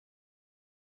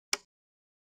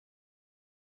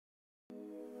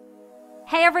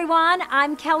Hey everyone,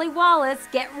 I'm Kelly Wallace.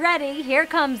 Get ready, here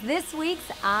comes this week's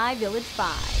iVillage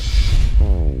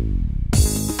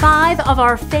 5. 5 of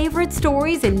our favorite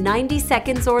stories in 90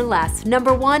 seconds or less.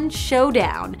 Number 1,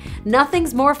 Showdown.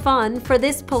 Nothing's more fun for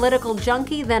this political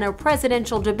junkie than a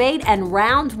presidential debate, and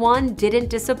round 1 didn't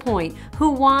disappoint.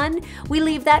 Who won? We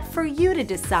leave that for you to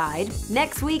decide.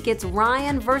 Next week, it's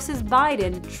Ryan versus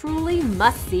Biden. Truly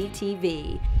must-see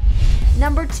TV.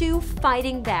 Number 2,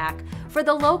 Fighting Back. For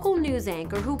the local news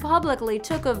anchor who publicly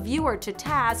took a viewer to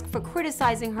task for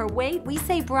criticizing her weight, we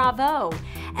say bravo.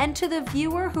 And to the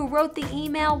viewer who wrote the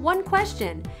email, one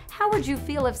question: how would you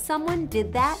feel if someone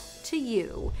did that to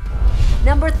you?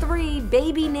 Number 3,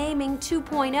 Baby Naming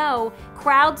 2.0.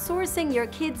 Crowdsourcing your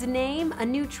kid's name, a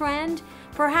new trend?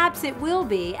 Perhaps it will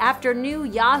be after new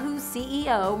Yahoo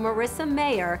CEO Marissa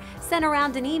Mayer sent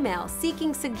around an email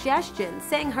seeking suggestions,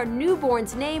 saying her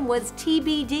newborn's name was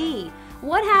TBD.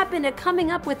 What happened to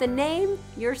coming up with a name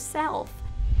yourself?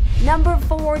 Number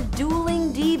 4,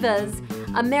 Dueling Divas.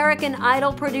 American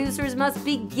Idol producers must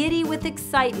be giddy with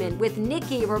excitement, with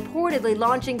Nicki reportedly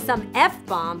launching some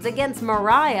F-bombs against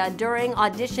Mariah during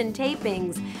audition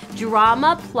tapings.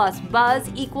 Drama plus buzz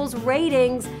equals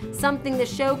ratings, something the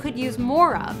show could use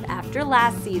more of after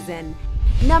last season.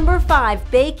 Number 5,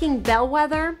 Baking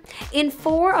Bellwether. In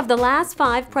 4 of the last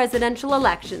 5 presidential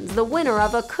elections, the winner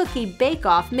of a cookie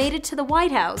bake-off made it to the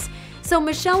White House. So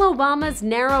Michelle Obama's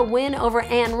narrow win over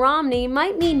Ann Romney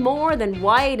might mean more than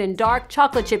white and dark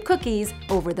chocolate chip cookies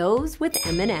over those with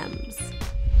M&Ms.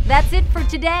 That's it for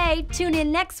today. Tune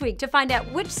in next week to find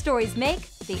out which stories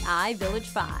make the iVillage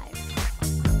 5.